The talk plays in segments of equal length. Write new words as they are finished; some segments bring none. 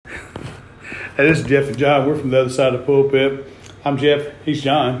Hey, this is Jeff and John. We're from the other side of the pulpit. I'm Jeff. He's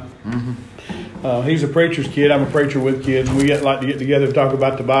John. He's a preacher's kid. I'm a preacher with kids. And we like to get together and talk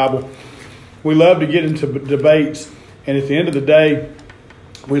about the Bible. We love to get into debates. And at the end of the day,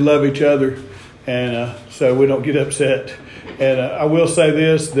 we love each other. And so we don't get upset. And I will say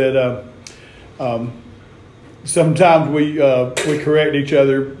this, that sometimes we correct each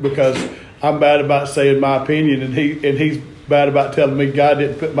other because I'm bad about saying my opinion, and he's bad about telling me God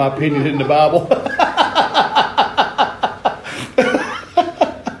didn't put my opinion in the Bible.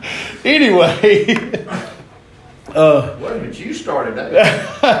 Anyway. Wait a minute, you started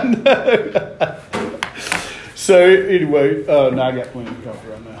that. So anyway, now I got plenty of coffee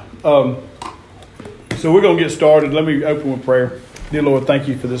right now. So we're going to get started. Let me open with prayer. Dear Lord, thank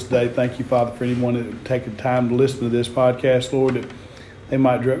you for this day. Thank you, Father, for anyone that would take the time to listen to this podcast, Lord, that they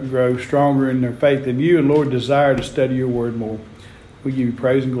might grow stronger in their faith in you, and Lord, desire to study your word more. We give you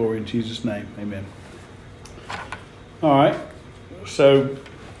praise and glory in Jesus' name. Amen. All right. So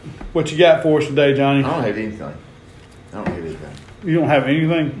what you got for us today, Johnny? I don't have anything. You don't have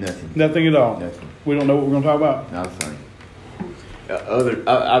anything? Nothing. Nothing at all? Nothing. We don't know what we're going to talk about? Nothing.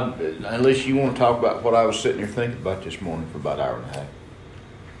 Unless you want to talk about what I was sitting here thinking about this morning for about an hour and a half.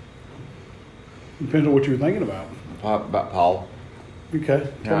 Depends on what you were thinking about. About Paul. Okay.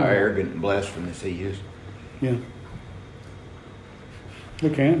 How arrogant and blasphemous he is. Yeah.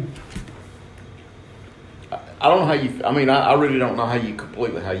 We can. I don't know how you. I mean, I really don't know how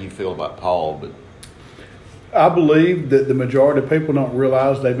you feel about Paul, but I believe that the majority of people don't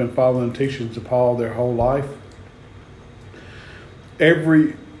realize they've been following the teachings of Paul their whole life.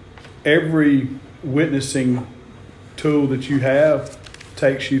 Every witnessing tool that you have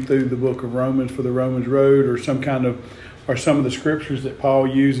takes you through the book of Romans for the Romans Road, or some of the scriptures that Paul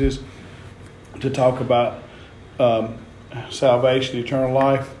uses to talk about salvation, eternal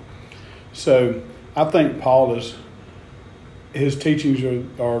life. So I think his teachings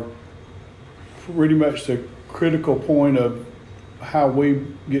are pretty much the critical point of how we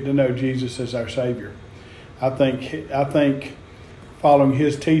get to know Jesus as our Savior. I think following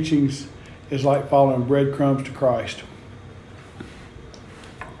his teachings is like following breadcrumbs to Christ.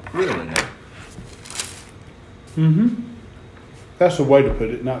 Really? Mm-hmm. That's the way to put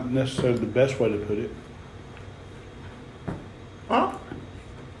it, not necessarily the best way to put it. Huh?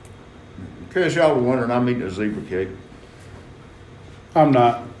 Because y'all were wondering, I'm eating a zebra cake. I'm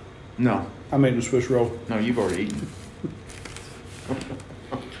not. No. I'm eating a Swiss roll. No, you've already eaten.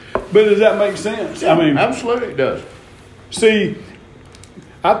 But does that make sense? Yeah, I mean, absolutely it does. See,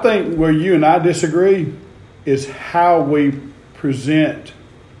 I think where you and I disagree is how we present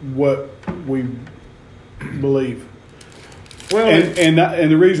what we believe. Well,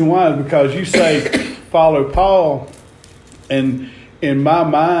 and the reason why is because you say follow Paul, and in my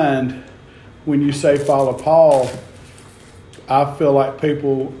mind, when you say follow Paul, I feel like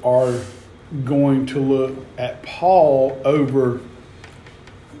people are going to look at Paul over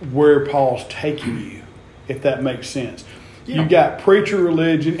where Paul's taking you, if that makes sense. Yeah. You got preacher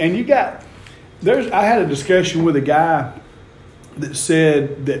religion, and I had a discussion with a guy that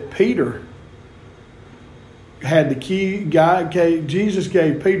said that Peter had the key. Jesus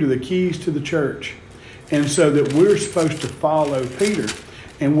gave Peter the keys to the church, and so that we're supposed to follow Peter.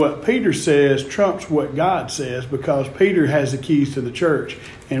 And what Peter says trumps what God says, because Peter has the keys to the church,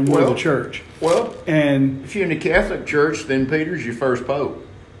 and we're the church. Well, and if you're in the Catholic Church, then Peter's your first pope.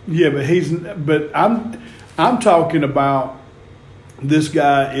 Yeah, but I'm talking about this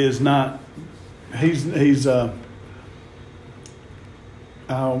guy is not. He's I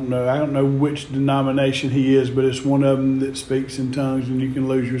don't know which denomination he is, but it's one of them that speaks in tongues, and you can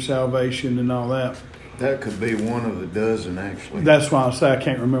lose your salvation and all that. That could be one of the dozen, actually. That's why I say I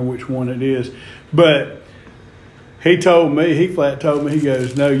can't remember which one it is. But he flat told me, he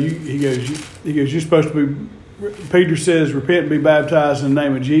goes, you're supposed to be, Peter says, repent and be baptized in the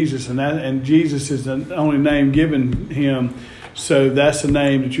name of Jesus. And Jesus is the only name given him. So that's the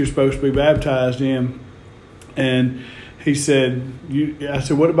name that you're supposed to be baptized in. And he said, I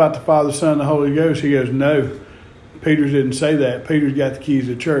said, what about the Father, Son, and the Holy Ghost? He goes, no. Peter didn't say that. Peter's got the keys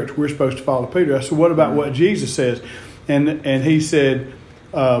to the church. We're supposed to follow Peter. I said, what about what Jesus says? And he said,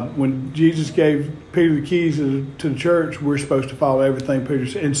 when Jesus gave Peter the keys to the church, we're supposed to follow everything Peter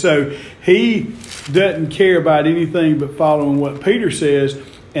said. And so he doesn't care about anything but following what Peter says.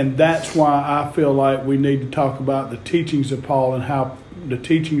 And that's why I feel like we need to talk about the teachings of Paul and how the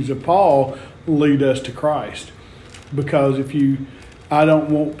teachings of Paul lead us to Christ. Because I don't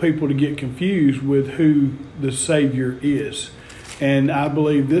want people to get confused with who the Savior is. And I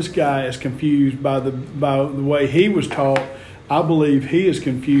believe this guy is confused by the way he was taught. I believe he is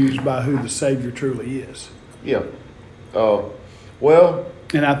confused by who the Savior truly is. Yeah. Well,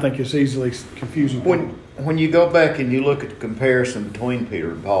 and I think it's easily confusing. When you go back and you look at the comparison between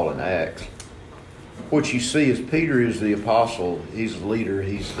Peter and Paul in Acts, what you see is Peter is the apostle, he's the leader,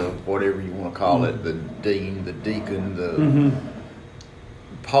 he's the whatever you want to call it, the dean, the deacon, the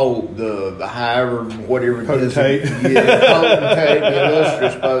pope, the higher, whatever potentate. Potentate, the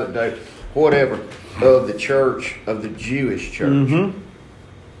illustrious potentate, whatever, of the church, of the Jewish church.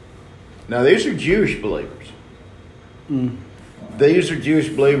 Now these are Jewish believers. These are Jewish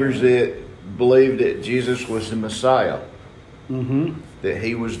believers that believed that Jesus was the Messiah, that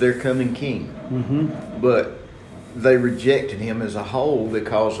he was their coming king. But they rejected him as a whole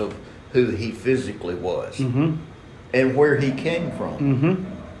because of who he physically was and where he came from.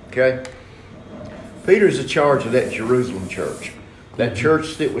 Okay? Peter's in charge of that Jerusalem church, that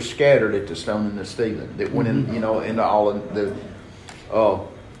church that was scattered at the stoning of Stephen, that went in, into all of the.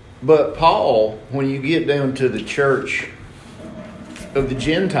 But Paul, when you get down to the church of the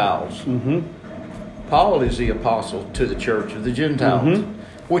Gentiles, Paul is the apostle to the church of the Gentiles,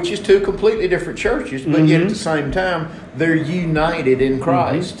 which is two completely different churches, but yet at the same time, they're united in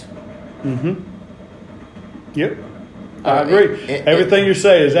Christ. Yep. I agree. Everything you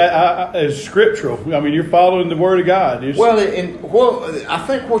say is scriptural. I mean, you're following the Word of God. I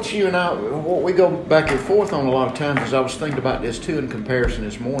think what we go back and forth on a lot of times is I was thinking about this too in comparison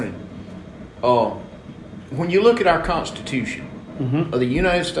this morning. When you look at our Constitution of the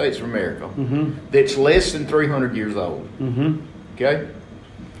United States of America, that's less than 300 years old, okay?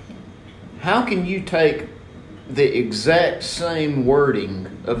 How can you take the exact same wording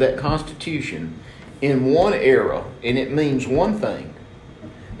of that Constitution in one era, and it means one thing,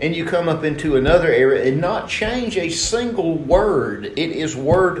 and you come up into another era and not change a single word? It is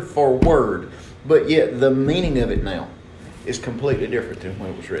word for word, but yet the meaning of it now is completely different than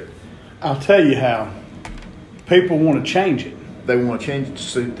when it was written. I'll tell you how. People want to change it. They want to change it to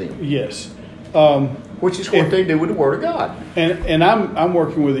suit them. Yes. Which is what they do with the Word of God. And I'm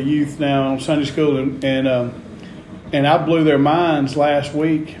working with the youth now on Sunday school, and I blew their minds last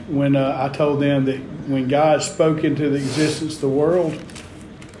week when I told them that when God spoke into the existence of the world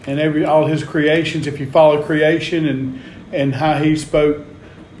and all His creations, if you follow creation and how He spoke,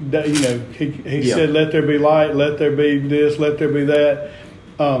 He said, "Let there be light, let there be this, let there be that."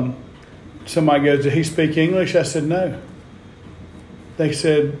 Somebody goes, "Did He speak English?" I said, "No." They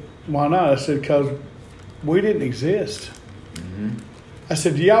said, "Why not?" I said, "Because we didn't exist." I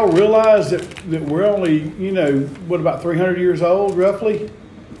said, "Do y'all realize that we're only, about 300 years old, roughly?"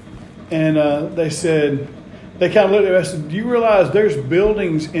 And they said, they kind of looked at me. I said, "Do you realize there's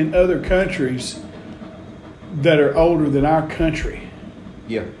buildings in other countries that are older than our country?"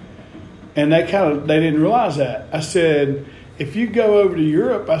 Yeah. And they didn't realize that. I said, "If you go over to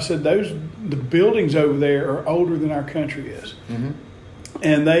Europe," I said, the buildings over there are older than our country is."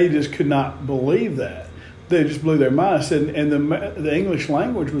 And they just could not believe that. They just blew their mind. I said, and the English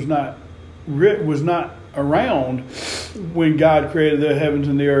language was not around when God created the heavens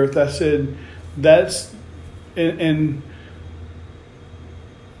and the earth. I said, and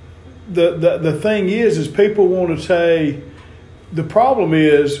the thing is people want to say, the problem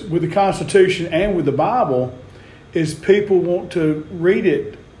is with the Constitution and with the Bible is people want to read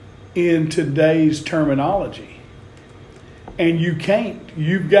it in today's terminology. And you can't.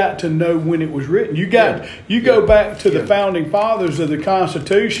 You've got to know when it was written. You go back to the founding fathers of the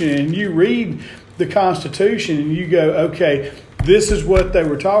Constitution and you read the Constitution and you go, okay, this is what they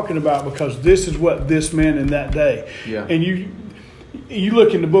were talking about because this is what this meant in that day. Yeah. And you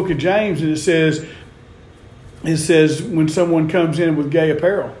look in the book of James and it says when someone comes in with gay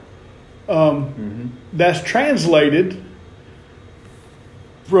apparel, that's translated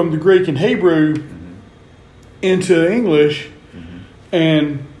from the Greek and Hebrew into English,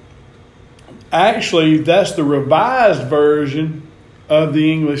 and actually that's the revised version of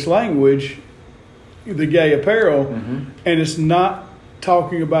the English language, the gay apparel, and it's not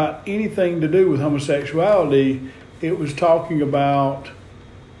talking about anything to do with homosexuality. It was talking about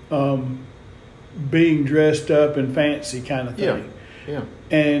being dressed up and fancy kind of thing. Yeah.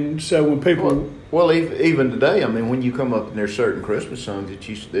 And so when people... Well, even today, I mean, when you come up and there's certain Christmas songs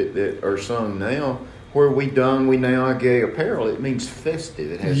that are sung now, where we now our gay apparel, it means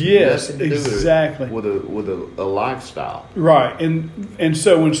festive. It has nothing to do with a lifestyle. Right. And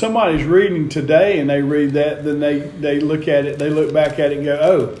so when somebody's reading today and they read that, then they look at it, they look back at it and go,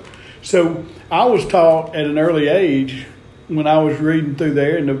 oh. So I was taught at an early age when I was reading through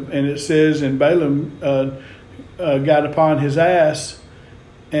there, and it says, and Balaam got upon his ass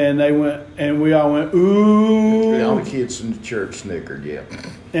And they went, and we all went, ooh. All the kids in the church snickered, yeah.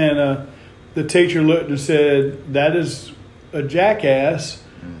 And the teacher looked and said, that is a jackass.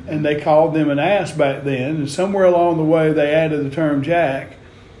 Mm-hmm. And they called them an ass back then. And somewhere along the way, they added the term jack.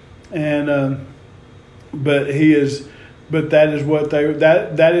 And but that is what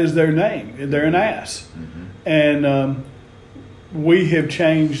that is their name. They're an ass. Mm-hmm. And we have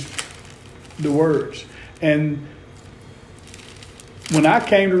changed the words. And when I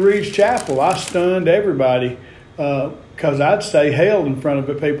came to Reed's Chapel, I stunned everybody because I'd say hell in front of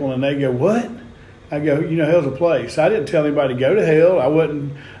the people, and they go, "What?" I go, hell's a place. I didn't tell anybody to go to hell. I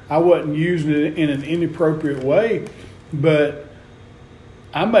wasn't using it in an inappropriate way, but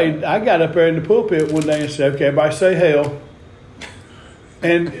I got up there in the pulpit one day and said, "Okay, everybody say hell."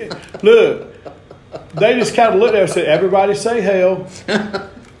 And look, they just kind of looked at me and said, "Everybody say hell."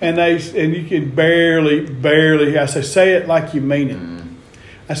 And you can barely. I said, "Say it like you mean it."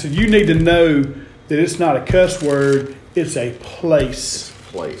 I said, "You need to know that it's not a cuss word. It's a place. It's a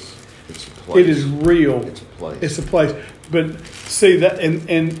place. It's a place. It is real. It's a place. It's a place." But see that,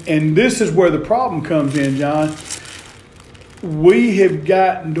 and this is where the problem comes in, John. We have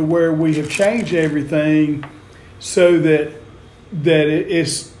gotten to where we have changed everything so that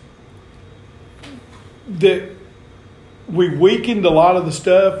we've weakened a lot of the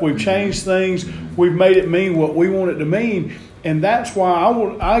stuff. We've changed things. We've made it mean what we want it to mean, and that's why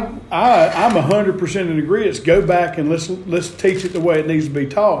I'm 100% in agreement. Go back and let's teach it the way it needs to be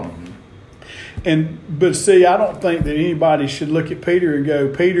taught. But see, I don't think that anybody should look at Peter and go,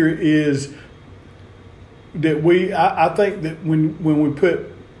 Peter is that we. I think that when we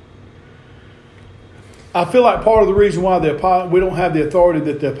put. I feel like part of the reason why we don't have the authority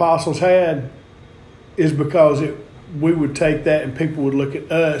that the apostles had is because we would take that and people would look at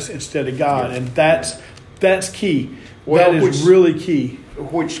us instead of God. And that's key. Well, that is really key.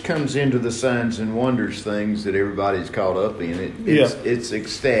 Which comes into the signs and wonders things that everybody's caught up in. It's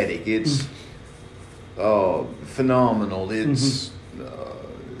ecstatic. It's phenomenal. It's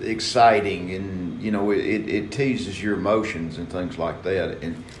exciting. And, it teases your emotions and things like that.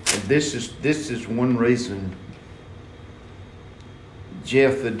 And this is one reason,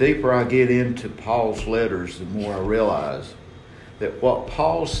 Jeff, the deeper I get into Paul's letters, the more I realize that what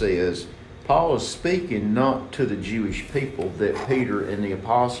Paul says, Paul is speaking not to the Jewish people that Peter and the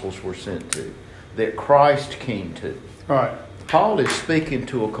apostles were sent to, that Christ came to. Right. Paul is speaking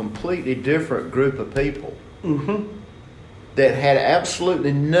to a completely different group of people that had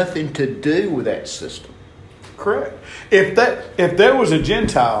absolutely nothing to do with that system. Correct. If there was a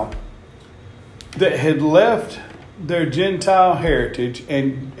Gentile that had left their Gentile heritage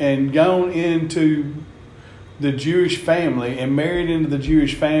and gone into the Jewish family and married into the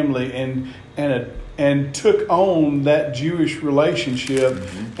Jewish family and took on that Jewish relationship,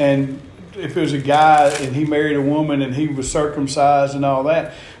 and if it was a guy and he married a woman and he was circumcised and all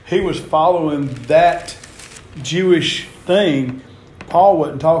that, he was following that Jewish thing. Paul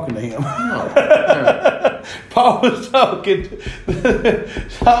wasn't talking to him. No. Paul was talking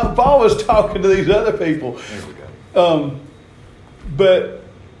to these other people. There we go. But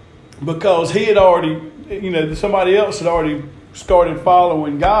because he had already, somebody else had already started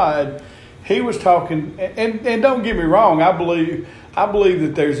following God, he was talking. And don't get me wrong, I believe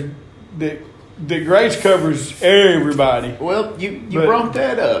that grace covers everybody. Well, you brought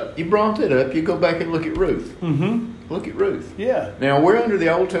that up. You go back and look at Ruth. Look at Ruth. Yeah. Now, we're under the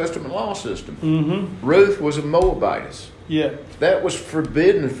Old Testament law system. Ruth was a Moabitess. Yeah. That was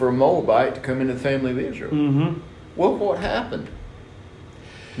forbidden for a Moabite to come into the family of Israel. Well, what happened?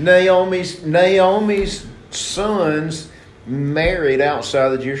 Naomi's sons married outside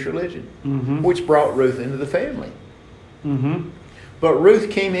the Jewish religion, which brought Ruth into the family. But Ruth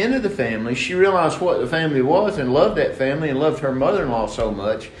came into the family. She realized what the family was and loved that family and loved her mother-in-law so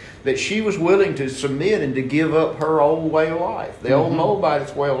much that she was willing to submit and to give up her old way of life, the old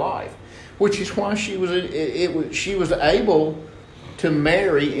Moabitess way of life, which is why she was able to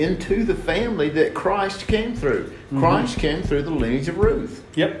marry into the family that Christ came through. Christ came through the lineage of Ruth.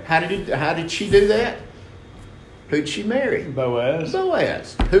 Yep. How did she do that? Who'd she marry? Boaz.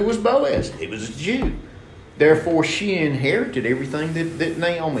 Who was Boaz? He was a Jew. Therefore, she inherited everything that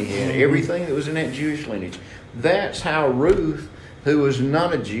Naomi had, everything that was in that Jewish lineage. That's how Ruth, who was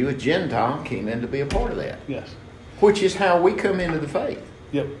not a Jew, a Gentile, came in to be a part of that. Yes. Which is how we come into the faith.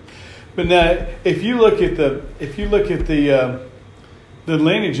 Yep. But now, if you look at the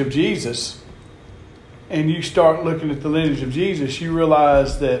lineage of Jesus, and you start looking at the lineage of Jesus, you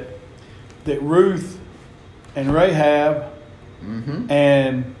realize that Ruth and Rahab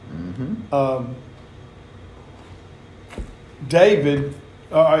and David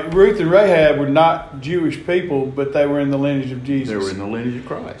Ruth and Rahab were not Jewish people, but they were in the lineage of Jesus. They were in the lineage of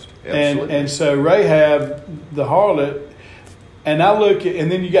Christ. Absolutely. And so Rahab, the harlot, and I look at,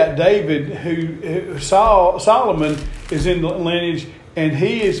 and then you got David, who Solomon is in the lineage, and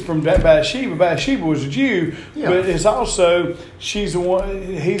he is from Bathsheba. Bathsheba was a Jew, but it's also she's the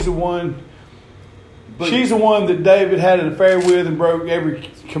one. She's the one that David had an affair with and broke every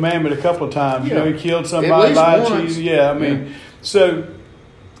commandment a couple of times. Yeah. He killed somebody, lied to you. Yeah, I mean, so,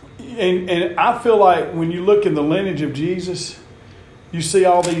 and I feel like when you look in the lineage of Jesus, you see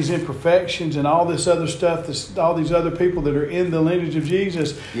all these imperfections and all this other stuff, all these other people that are in the lineage of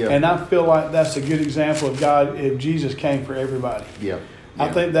Jesus. Yeah. And I feel like that's a good example of God if Jesus came for everybody. Yeah.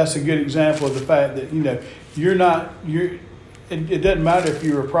 I think that's a good example of the fact that, it doesn't matter if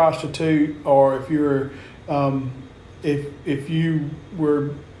you're a prostitute or if you're if you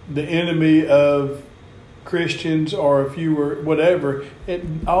were the enemy of Christians or if you were whatever.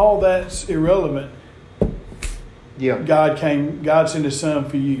 All that's irrelevant. Yeah. God sent His Son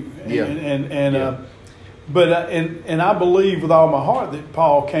for you. But I believe with all my heart that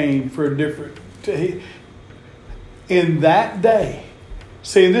Paul came for a different. In that day.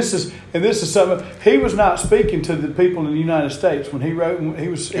 See, and this is something. He was not speaking to the people in the United States when he wrote. He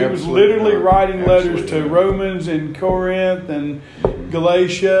was literally writing letters to Romans and Corinth and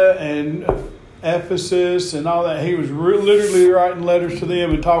Galatia and Ephesus and all that. He was literally writing letters to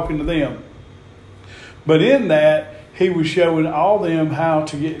them and talking to them. But in that, he was showing all them how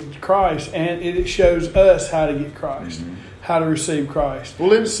to get Christ, and it shows us how to get Christ, how to receive Christ. Well,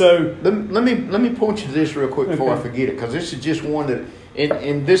 let me point you to this real quick before I forget it, because this is just one that.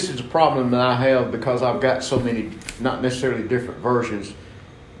 And this is a problem that I have because I've got so many, not necessarily different versions,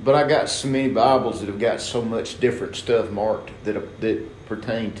 but I got so many Bibles that have got so much different stuff marked that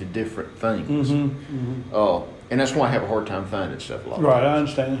pertain to different things. And that's why I have a hard time finding stuff like that. Right, I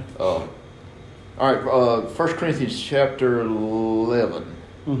understand. All right, 1 Corinthians chapter 11.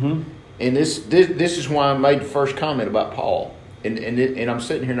 And this is why I made the first comment about Paul. And I'm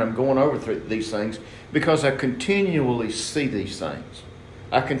sitting here and I'm going over through these things because I continually see these things.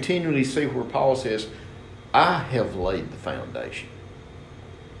 I continually see where Paul says, I have laid the foundation.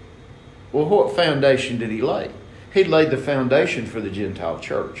 Well, what foundation did he lay? He laid the foundation for the Gentile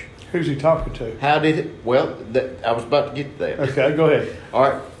church. Who's he talking to? How did it? Well, I was about to get to that. Okay, go ahead. All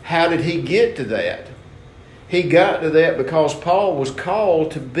right. How did he get to that? He got to that because Paul was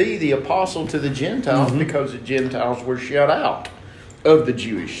called to be the apostle to the Gentiles because the Gentiles were shut out of the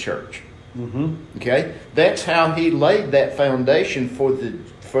Jewish church. Okay, that's how he laid that foundation for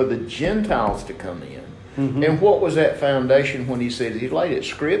the Gentiles to come in. And what was that foundation when he said he laid it?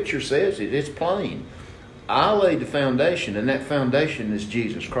 Scripture says it. It's plain. I laid the foundation, and that foundation is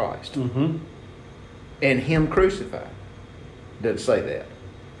Jesus Christ and Him crucified. It doesn't say that.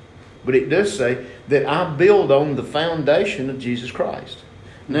 But it does say that I build on the foundation of Jesus Christ.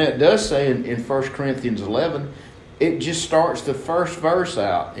 Now, it does say in 1 Corinthians 11, it just starts the first verse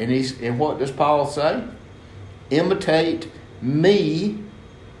out. And what does Paul say? Imitate me.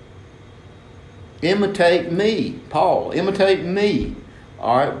 Imitate me. Paul, imitate me.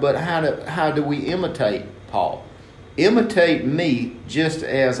 All right, but how do we imitate Paul? Imitate me just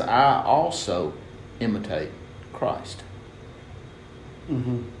as I also imitate Christ.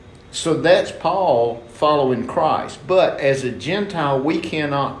 So that's Paul following Christ. But as a Gentile, we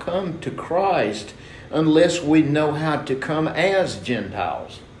cannot come to Christ unless we know how to come as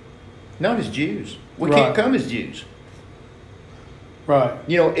Gentiles. Not as Jews. We can't come as Jews. Right.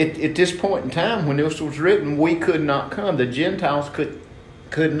 At this point in time when this was written, we could not come. The Gentiles could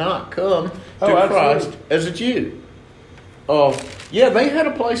not come to Christ as a Jew. They had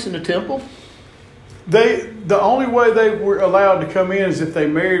a place in the temple. The only way they were allowed to come in is if they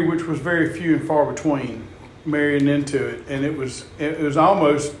married, which was very few and far between, marrying into it, and it was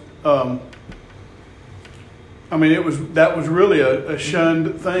almost. That was really a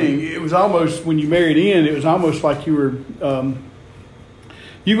shunned thing. It was almost when you married in, it was almost like you were.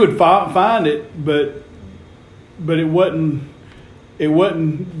 You would find it, but it wasn't. It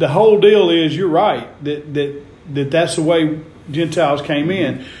wasn't. The whole deal is you're right that's the way Gentiles came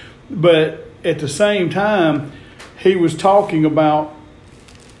in, but at the same time, he was talking about.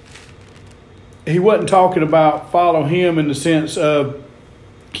 He wasn't talking about follow him in the sense of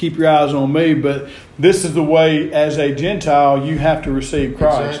keep your eyes on me, but this is the way as a Gentile you have to receive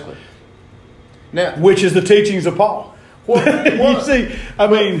Christ. Exactly. Now, which is the teachings of Paul. You see,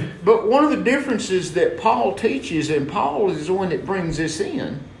 but one of the differences that Paul teaches, and Paul is the one that brings this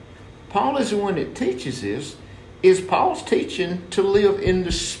in, Paul is the one that teaches this, is Paul's teaching to live in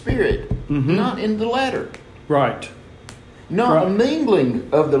the Spirit, not in the letter. Right. not a mingling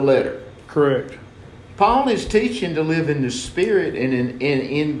of the letter. Correct. Paul is teaching to live in the Spirit and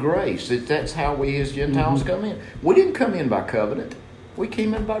in grace. That's how we as Gentiles come in. We didn't come in by covenant. We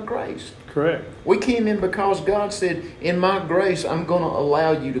came in by grace. Correct. We came in because God said, in my grace, I'm going to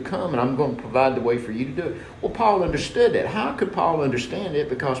allow you to come and I'm going to provide the way for you to do it. Well, Paul understood that. How could Paul understand it?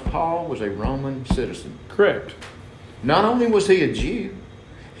 Because Paul was a Roman citizen. Correct. Not only was he a Jew,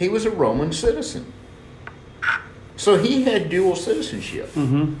 he was a Roman citizen. So he had dual citizenship.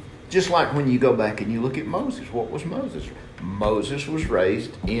 Mm-hmm. Just like when you go back and you look at Moses. What was Moses? Moses was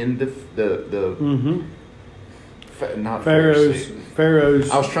raised in the not Pharaoh's.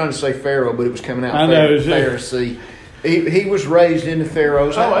 I was trying to say Pharaoh, but it was coming out Pharisee. He was raised into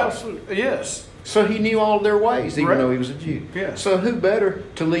Pharaoh's house. Oh, absolutely. Yes. So he knew all their ways, even Right. though he was a Jew. Yeah. So who better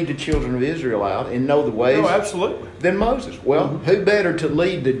to lead the children of Israel out and know the ways Oh, absolutely. than Moses? Well, who better to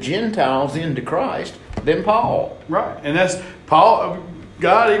lead the Gentiles into Christ than Paul? Right. And that's Paul.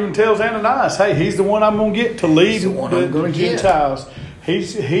 God even tells Ananias, hey, he's the one I'm going to get to lead He's the one I'm gonna the Gentiles.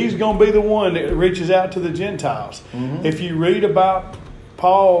 He's going to be the one that reaches out to the Gentiles. Mm-hmm. If you read about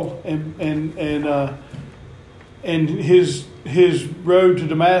Paul and his road to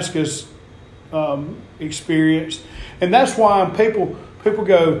Damascus experience, and that's why people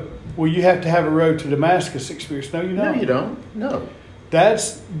go, well, you have to have a road to Damascus experience. No, you don't. No, you don't. No.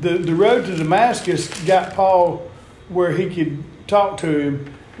 That's the road to Damascus got Paul where he could talk to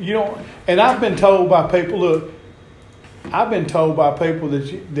him. You don't. And I've been told by people. Look, I've been told by people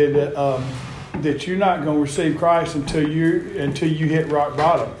that you're not going to receive Christ until you hit rock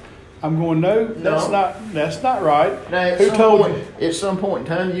bottom. I'm going, no, that's not right. Now, at some point in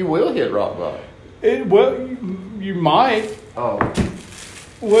time, you will hit rock bottom. Well, you might. Oh.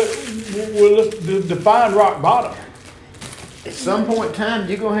 Well, let's define rock bottom. At some point in time,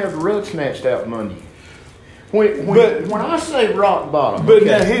 you're going to have the rug snatched out from under you. When I say rock bottom, but okay.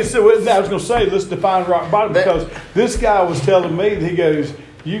 now I was going to say, let's define rock bottom, because this guy was telling me that he goes,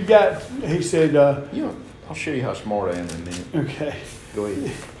 he said, I'll show you how smart I am in a minute. Okay. Go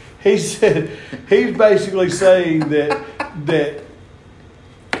ahead. He said, he's basically saying that,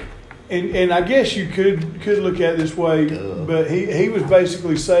 and I guess you could look at it this way, but he was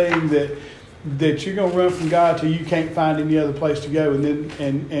basically saying that you're going to run from God till you can't find any other place to go, and then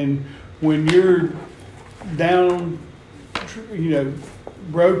and when you're down,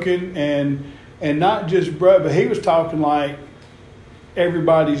 broken and not just broke, but he was talking like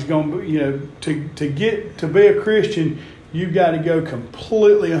everybody's going to, to be a Christian, you've got to go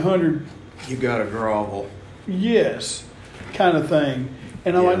completely 100. You got to grovel. Yes, kind of thing.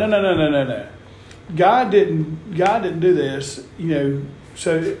 And I'm like, no. God didn't do this.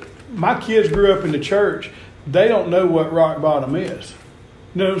 So my kids grew up in the church. They don't know what rock bottom is.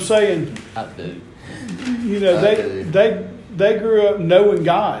 You know what I'm saying? I do. They grew up knowing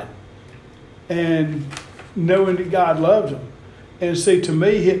God and knowing that God loves them. And see, to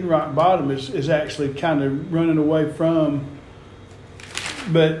me, hitting rock bottom is actually kind of running away from.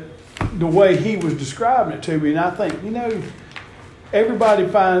 But the way he was describing it to me, and I think, everybody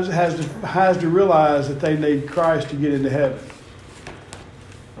has to realize that they need Christ to get into heaven.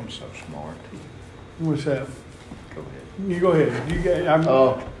 I'm so smart. What's that? Go ahead. You go ahead.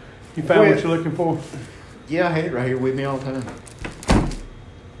 You found what you're looking for? Yeah, I had it right here with me all the time.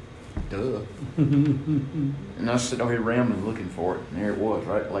 Duh. And I sit over here rambling looking for it, and there it was,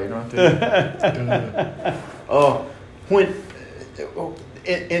 right laying right there.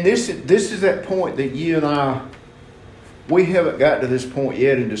 And this is that point that you and I, we haven't got to this point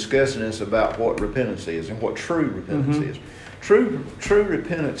yet in discussing this about what repentance is and what true repentance is. True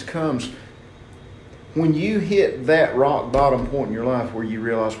repentance comes when you hit that rock bottom point in your life where you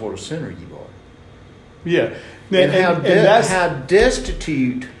realize what a sinner you are. Yeah. And how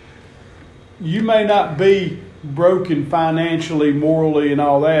destitute. You may not be broken financially, morally, and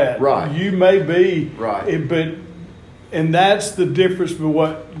all that. Right. You may be. Right. And that's the difference between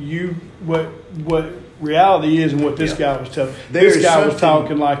what reality is and what this guy was telling. This guy was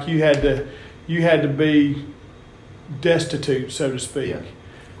talking like you had to be destitute, so to speak. Yeah.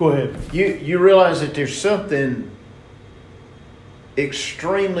 Go ahead. You realize that there's something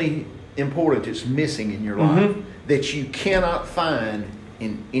extremely important that's missing in your life that you cannot find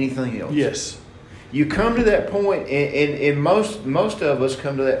in anything else. Yes. You come to that point, and most of us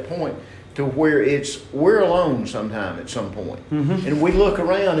come to that point to where we're alone sometime at some point. And we look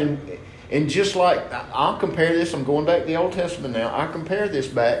around and just like, I'll compare this, I'm going back to the Old Testament now, I compare this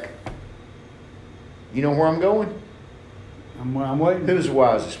back. You know where I'm going? I'm waiting. Who's the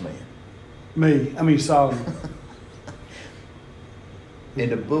wisest man? Solomon. In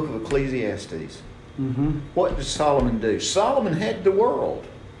the book of Ecclesiastes, Mm-hmm. What did Solomon do? Solomon had the world.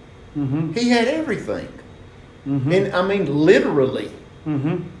 Mm-hmm. He had everything. Mm-hmm. And I mean, literally.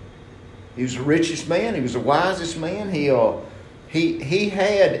 Mm-hmm. He was the richest man. He was the wisest man. He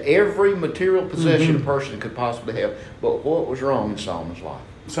had every material possession Mm-hmm. a person could possibly have. But what was wrong in Solomon's life?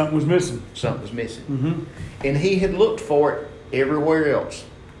 Something was missing. Something was missing. Mm-hmm. And he had looked for it everywhere else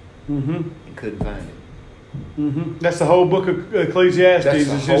Mm-hmm. and couldn't find it. Mm-hmm. That's the whole book of Ecclesiastes. That's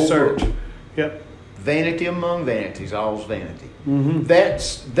the Is whole his search. book. Yep. Vanity among vanities, all's vanity. Mm-hmm.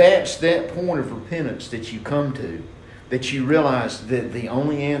 That's that point of repentance that you come to, that you realize that the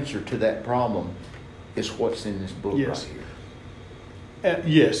only answer to that problem is what's in this book Yes. right here.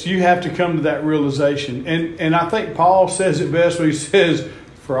 Yes, you have to come to that realization, and I think Paul says it best when he says,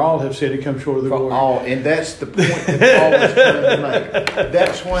 "For all have said it come short of the For glory." all, and that's the point that Paul is trying to make.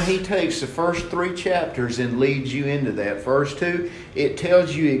 That's why he takes the first 3 chapters and leads you into that. First 2, it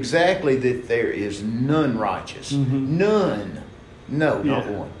tells you exactly that there is none righteous, none, no, not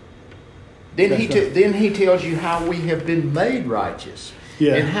Yeah. one. Then That's right. then he tells you how we have been made righteous,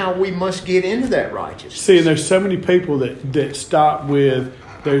 Yeah. and how we must get into that righteousness. See, and there's so many people that stop with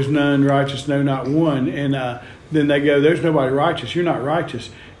 "There's none righteous, no, not one," and then they go, "There's nobody righteous. You're not righteous."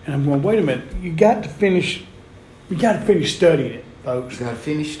 And I'm going, "Wait a minute. You got to finish. You got to finish studying it, folks." Got to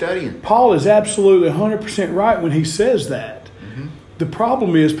finish studying. Paul is absolutely 100% right when he says that. Mm-hmm. The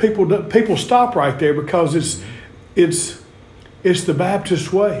problem is people stop right there because it's the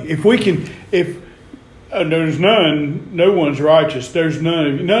Baptist way. If there's no one's righteous. There's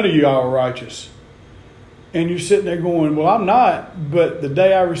none of you are righteous. And you're sitting there going, "Well, I'm not." But the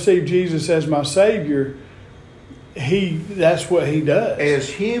day I received Jesus as my Savior, that's what He does. As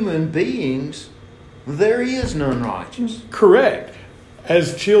human beings, there is none righteous. Correct.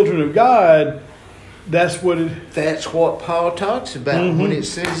 As children of God, that's what it. That's what Paul talks about Mm-hmm. when it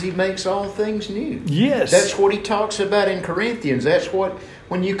says he makes all things new. Yes. That's what he talks about in Corinthians. That's what,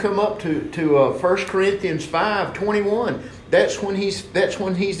 when you come up to 1 Corinthians 5:21, that's when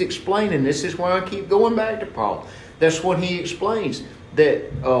he's explaining. This is why I keep going back to Paul. That's when he explains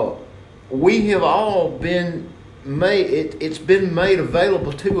that we have all been made. It's been made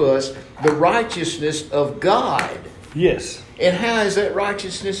available to us the righteousness of God. Yes. And how is that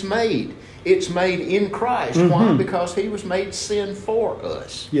righteousness made? It's made in Christ. Mm-hmm. Why? Because He was made sin for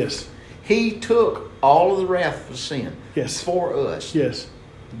us. Yes. He took all of the wrath of sin Yes. for us. Yes.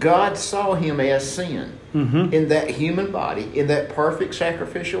 God saw Him as sin Mm-hmm. in that human body, in that perfect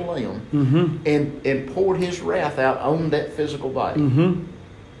sacrificial lamb, Mm-hmm. and poured His wrath out on that physical body. Mm-hmm.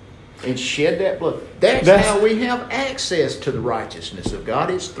 And shed that blood. That's how we have access to the righteousness of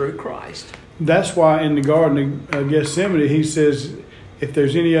God. It's through Christ. That's why in the Garden of Gethsemane He says, "If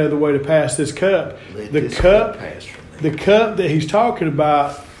there's any other way to pass this cup," Let the this cup, pass from me. the cup that He's talking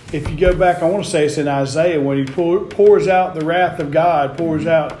about. If you go back, I want to say it's in Isaiah when He pours out the wrath of God, pours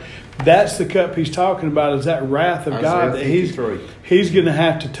out. That's the cup He's talking about. Is that wrath of God that He's going to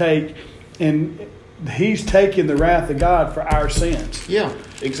have to take, and He's taking the wrath of God for our sins. Yeah,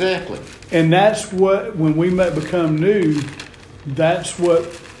 exactly. And that's what, when we become new, that's what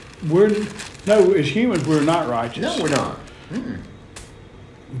no, as humans, we're not righteous. No, we're not.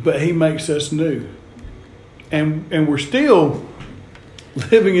 But He makes us new. And we're still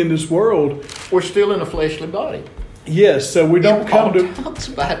living in this world. We're still in a fleshly body. Yes, so we don't come Paul to... talks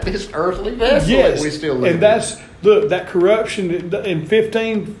about this earthly vessel Yes, that we still live and that's, look, that corruption in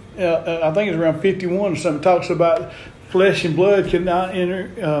 15, I think it's around 51 or something, talks about flesh and blood cannot enter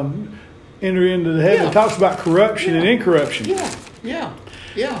into the heaven. Yeah. It talks about corruption and incorruption. Yeah.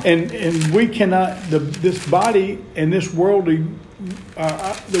 And we cannot, this body and this worldly,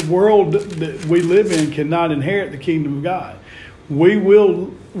 the world that we live in cannot inherit the kingdom of God. We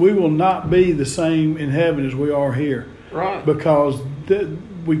will not be the same in heaven as we are here. Right. Because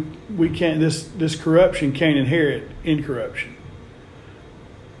we can't, this corruption can't inherit incorruption.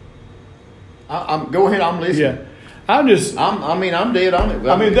 Go ahead, I'm listening. Yeah. I'm dead on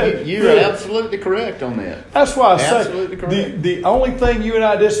it. You're absolutely correct on that. That's why I Absolutely say correct. the only thing you and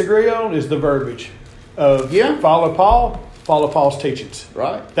I disagree on is the verbiage of follow Paul's teachings.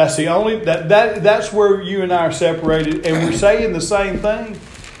 Right. That's the only that's where you and I are separated, and we're saying the same thing.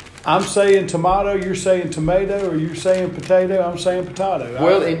 I'm saying tomato, you're saying tomato, or you're saying potato, I'm saying potato.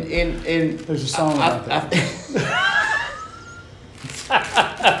 Well, and there's a song about that.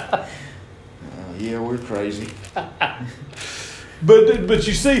 Yeah, we're crazy. But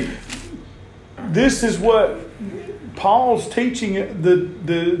you see, this is what Paul's teaching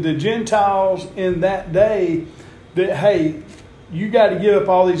the Gentiles in that day, that hey, you got to give up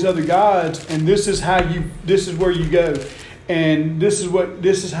all these other gods, and this is where you go. and this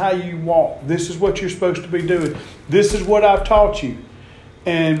is how you walk. This is what you're supposed to be doing. This is what I've taught you.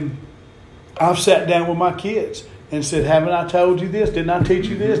 And I've sat down with my kids and said, haven't I told you this? Didn't I teach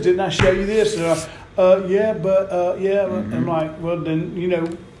you this? Didn't I show you this? And yeah. Mm-hmm. I'm like, well,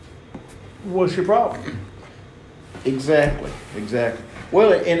 then, what's your problem? Exactly.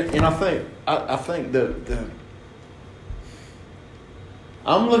 Well, and I think the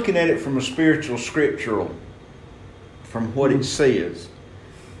I'm looking at it from a spiritual, scriptural, from what it says.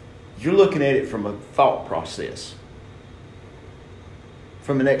 You're looking at it from a thought process,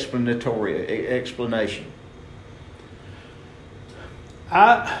 from an explanation.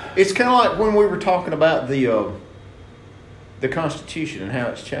 It's kind of like when we were talking about the Constitution and how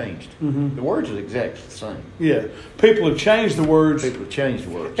it's changed. Mm-hmm. The words are exactly the same. Yeah, people have changed the words.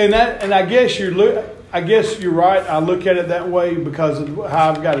 And I guess you're right. I look at it that way because of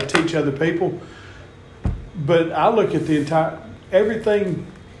how I've got to teach other people. But I look at the entire everything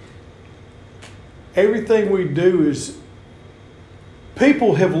we do is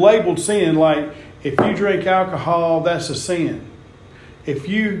people have labeled sin like if you drink alcohol, that's a sin. If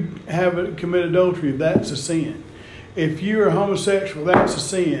you haven't committed adultery, that's a sin. If you're homosexual, that's a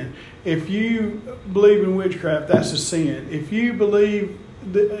sin. If you believe in witchcraft, that's a sin. If you believe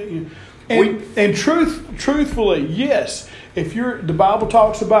truthfully, yes. If the Bible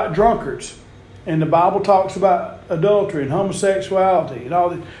talks about drunkards, and the Bible talks about adultery and homosexuality and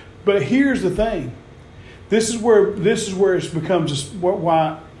all that. But here's the thing: this is where it becomes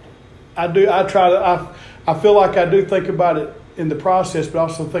why I feel like I do think about it in the process, but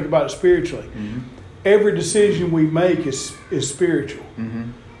also think about it spiritually. Mm-hmm. Every decision we make is spiritual.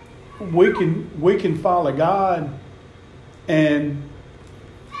 Mm-hmm. We can follow God and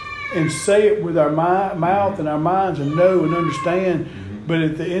say it with our mouth and our minds and know and understand. Mm-hmm. But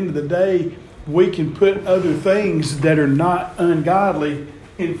at the end of the day, we can put other things that are not ungodly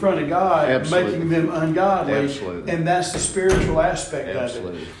in front of God, Absolutely. Making them ungodly. Absolutely. And that's the spiritual aspect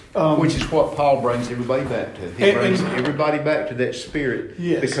Absolutely. of it. Which is what Paul brings everybody back to. He brings everybody back to that spirit.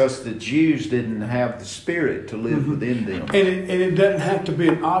 Yes. Because the Jews didn't have the spirit to live mm-hmm. within them. And it doesn't have to be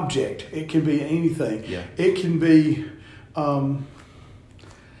an object. It can be anything. Yeah. It can be...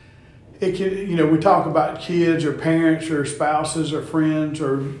 we talk about kids or parents or spouses or friends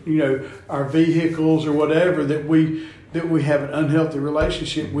or, our vehicles or whatever that we have an unhealthy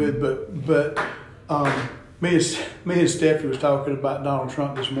relationship with. But me and Stephanie was talking about Donald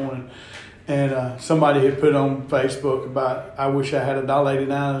Trump this morning, and somebody had put on Facebook about, I wish I had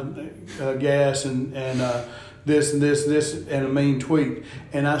 $1.89 gas and this and this and this and a mean tweet.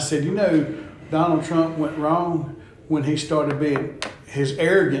 And I said, Donald Trump went wrong when he started being... His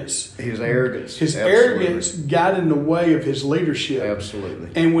arrogance got in the way of his leadership.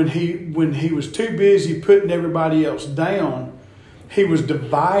 Absolutely. And when he was too busy putting everybody else down, he was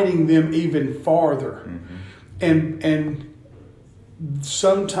dividing them even farther. Mm-hmm. And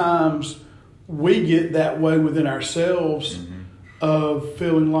sometimes we get that way within ourselves mm-hmm. of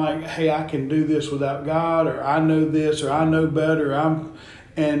feeling like, hey, I can do this without God, or I know this, or I know better.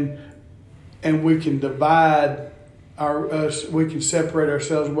 And we can divide. We can separate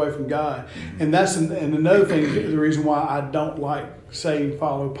ourselves away from God. Mm-hmm. And another thing, the reason why I don't like saying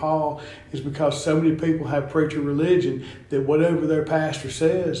follow Paul is because so many people have preacher religion that whatever their pastor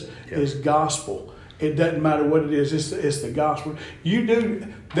says is gospel. It doesn't matter what it is, it's the gospel. You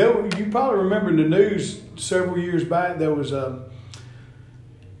probably remember in the news several years back there was a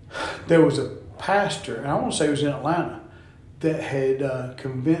pastor, and I want to say it was in Atlanta, that had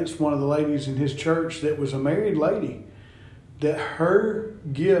convinced one of the ladies in his church that was a married lady that her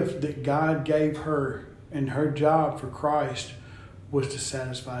gift that God gave her and her job for Christ was to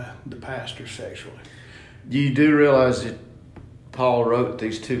satisfy the pastor sexually. You do realize that Paul wrote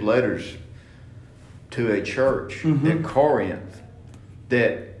these 2 letters to a church mm-hmm. at Corinth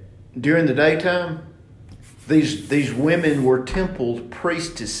that during the daytime, these women were temple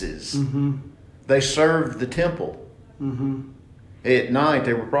priestesses. Mm-hmm. They served the temple. Mm-hmm. At night,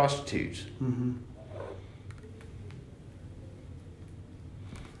 they were prostitutes. Mm-hmm.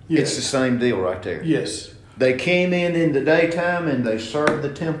 Yes. It's the same deal right there. Yes. They came in the daytime and they served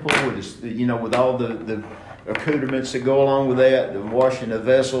the temple with all the accoutrements that go along with that, the washing the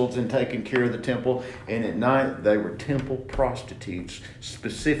vessels and taking care of the temple. And at night, they were temple prostitutes,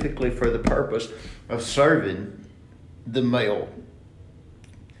 specifically for the purpose of serving the male.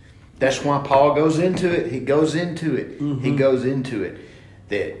 That's why Paul goes into it. He goes into it. Mm-hmm. He goes into it.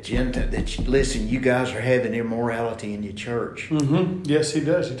 Listen, you guys are having immorality in your church. Mm-hmm. Yes, he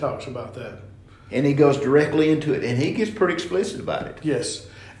does. He talks about that. And he goes directly into it. And he gets pretty explicit about it. Yes.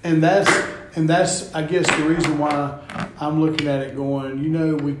 And that's I guess the reason why I'm looking at it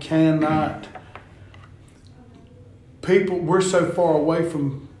going, we cannot, we're so far away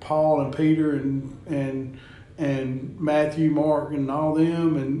from Paul and Peter and Matthew, Mark, and all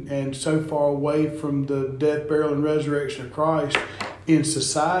them, and so far away from the death, burial, and resurrection of Christ in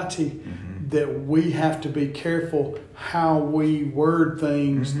society, that we have to be careful how we word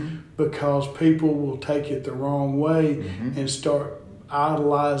things, because people will take it the wrong way and start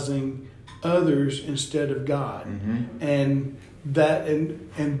idolizing others instead of God, and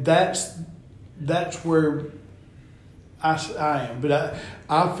that's where I am. But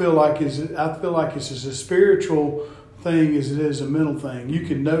I feel like it's as a spiritual thing as it is a mental thing. You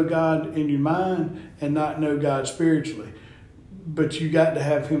can know God in your mind and not know God spiritually, but you got to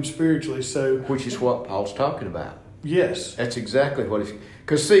have Him spiritually. So, which is what Paul's talking about. Yes, that's exactly what he's.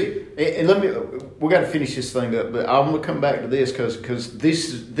 Because see, and we got to finish this thing up, but I'm going to come back to this because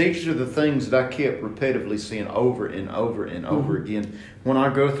these are the things that I kept repetitively seeing over and over and over again when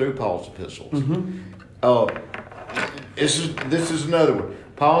I go through Paul's epistles. This is another one.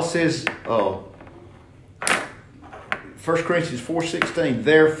 Paul says, 1 Corinthians 4:16,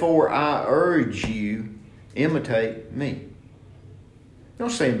 therefore I urge you, imitate me. Don't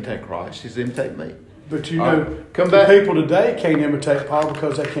say imitate Christ, he says imitate me. But people today can't imitate Paul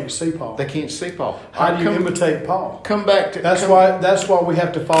because they can't see Paul. They can't see Paul. How do you imitate Paul? Come back to that's why we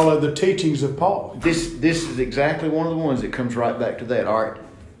have to follow the teachings of Paul. This is exactly one of the ones that comes right back to that. All right,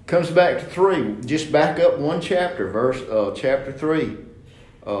 comes back to 3. Just back up one chapter, chapter 3,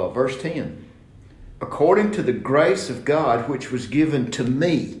 verse 10. According to the grace of God which was given to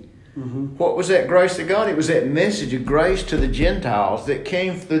me. What was that grace of God? It was that message of grace to the Gentiles that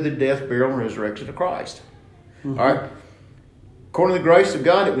came through the death, burial, and resurrection of Christ. All right. According to the grace of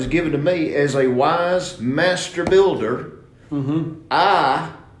God, it was given to me as a wise master builder.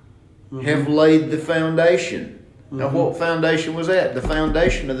 I have laid the foundation. Now, what foundation was that? The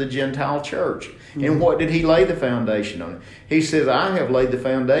foundation of the Gentile church. And what did he lay the foundation on? He says, I have laid the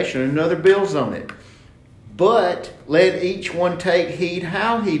foundation, and another builds on it. But let each one take heed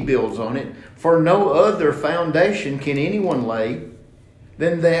how he builds on it, for no other foundation can anyone lay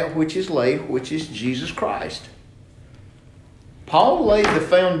than that which is laid, which is Jesus Christ. Paul laid the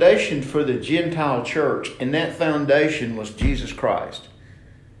foundation for the Gentile church, and that foundation was Jesus Christ.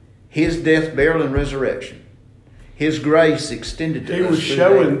 His death, burial, and resurrection. His grace extended to us. He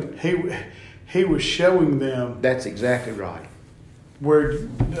was showing them. That's exactly right.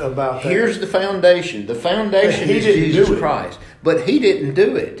 About that. Here's the foundation. The foundation is Jesus Christ. But he didn't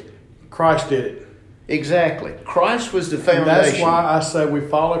do it. Christ did it. Exactly. Christ was the foundation. And that's why I say we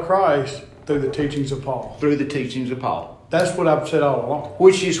follow Christ through the teachings of Paul. Through the teachings of Paul. That's what I've said all along.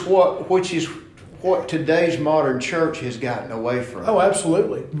 Which is what today's modern church has gotten away from. Oh,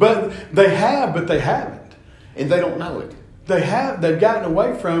 absolutely. But they haven't. And they don't know it. They've gotten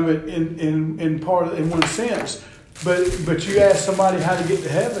away from it in one sense. But you ask somebody how to get to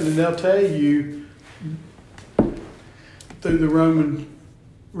heaven, and they'll tell you through the Roman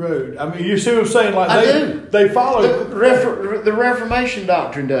road. I mean, you see what I'm saying? Like they follow the Reformation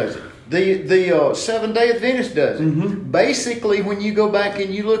doctrine does it. The Seventh-day Adventist does it. Basically, when you go back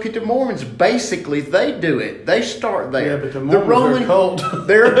and you look at the Mormons, basically they do it. They start there. Yeah, but the Mormons are a cult.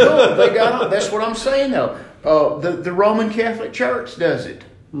 They're a cult. They got. That's what I'm saying though. The Roman Catholic Church does it.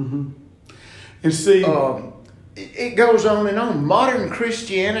 And see. It goes on and on. Modern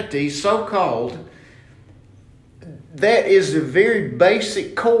Christianity, so-called, that is the very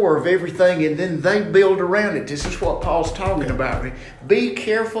basic core of everything, and then they build around it. This is what Paul's talking about. Be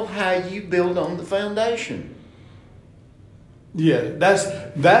careful how you build on the foundation. Yeah,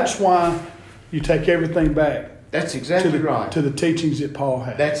 that's why you take everything back. That's exactly right. To the teachings that Paul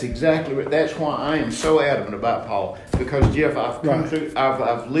had. That's exactly right. That's why I am so adamant about Paul, because Jeff, I've come through.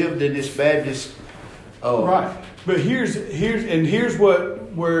 I've lived in this Baptist. Right, but here's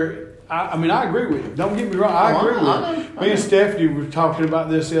where I agree with you. Don't get me wrong, I agree with you. Me and Stephanie were talking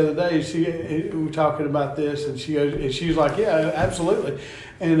about this the other day. We were talking about this, and she was like, "Yeah, absolutely."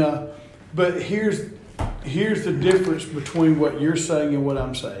 And but here's the difference between what you're saying and what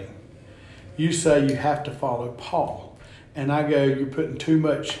I'm saying. You say you have to follow Paul, and I go, you're putting too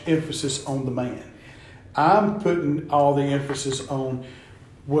much emphasis on the man. I'm putting all the emphasis on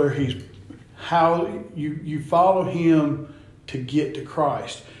where he's. How you follow him to get to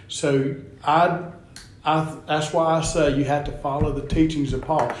Christ. So that's why I say you have to follow the teachings of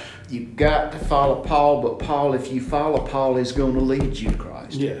Paul. You've got to follow Paul, but Paul, if you follow Paul, is going to lead you to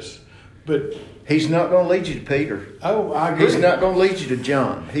Christ. Yes, but He's not going to lead you to Peter. Oh, I agree. He's not going to lead you to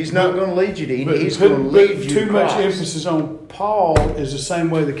John. He's not going to lead you to any. He's But going to lead you to too much Christ. emphasis on Paul is the same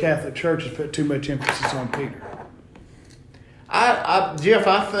way the Catholic Church has put too much emphasis on Peter. Jeff,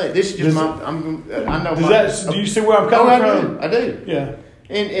 I think this is just I know. Do you see where I'm coming from? I do. Yeah.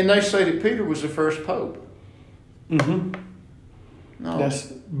 And they say that Peter was the first pope. Mm-hmm. No,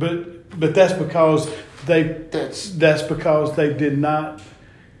 But that's because that's because they did not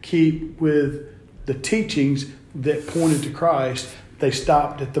keep with the teachings that pointed to Christ. They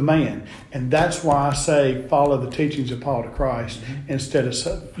stopped at the man. And that's why I say follow the teachings of Paul to Christ instead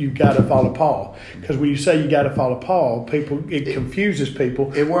of you got to follow Paul. Because when you say you got to follow Paul, it confuses people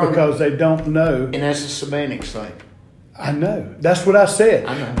because they don't know. And that's a semantics thing. I know. That's what I said.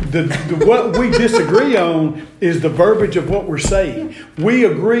 I know. What we disagree on is the verbiage of what we're saying. We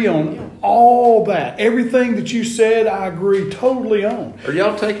agree on all that. Everything that you said, I agree totally on. Are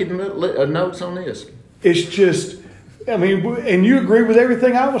y'all taking notes on this? It's just, and you agree with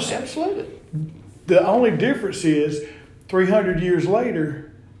everything I was saying. Absolutely. The only difference is 300 years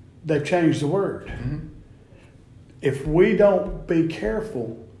later, they've changed the word. Mm-hmm. If we don't be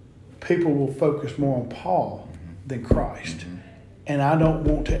careful, people will focus more on Paul than Christ. Mm-hmm. And I don't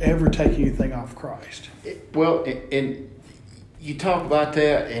want to ever take anything off Christ. And you talk about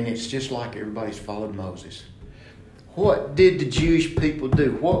that, and it's just like everybody's followed Moses. What did the Jewish people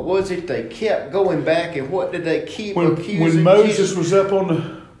do? What was it they kept going back, and what did they keep accusing when Moses Jesus? was up on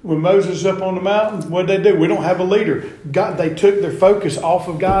the mountain? What did they do? We don't have a leader. They took their focus off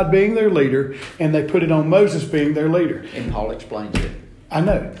of God being their leader, and they put it on Moses being their leader. And Paul explains it. I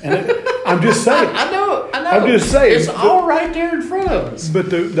know, and I'm just saying. I know. I'm just saying. It's all right there in front of us. But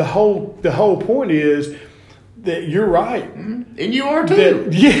the whole point is that you're right, and you are too.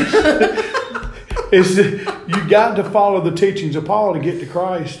 Yes. You got to follow the teachings of Paul to get to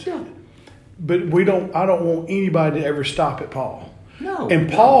Christ. Yeah. But I don't want anybody to ever stop at Paul. No. And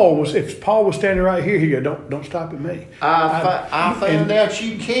if Paul was standing right here, he'd go, don't stop at me. I found out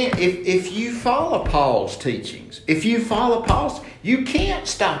you can't, if you follow Paul's teachings, you can't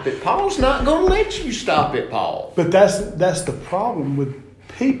stop at Paul's not going to let you stop at Paul. But that's the problem with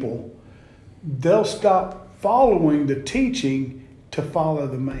people. They'll stop following the teaching to follow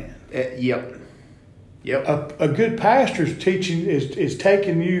the man. Yep. A good pastor's teaching is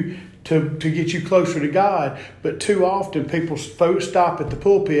taking you to get you closer to God, but too often people stop at the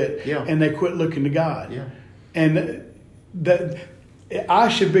pulpit and they quit looking to God. Yeah. And that I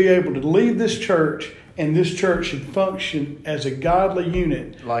should be able to leave this church, and this church should function as a godly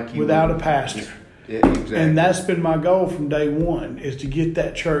unit without a pastor. Yeah, exactly. And that's been my goal from day one, is to get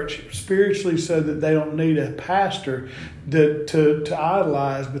that church spiritually so that they don't need a pastor to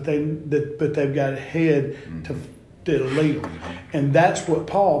idolize, but they've got a head to lead them. And that's what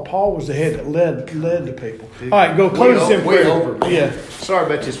Paul was the head that led the people. All right, go close us in prayer. Over. Yeah. Sorry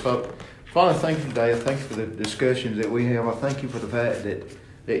about this, folks. Father, thank you today. I thank you for the discussions that we have. I thank you for the fact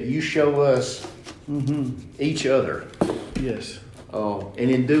that you show us each other. Yes. And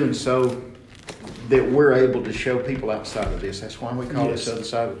in doing so, that we're able to show people outside of this. That's why we call this other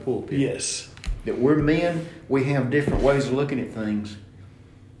side of the pulpit. Yes. That we're men, we have different ways of looking at things.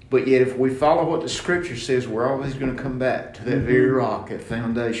 But yet if we follow what the Scripture says, we're always going to come back to that very rock, that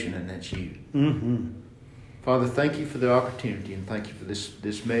foundation, and that's you. Mm-hmm. Father, thank you for the opportunity, and thank you for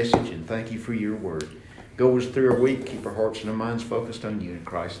this message, and thank you for your word. Go us through our week, keep our hearts and our minds focused on you. In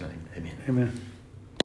Christ's name, amen. Amen.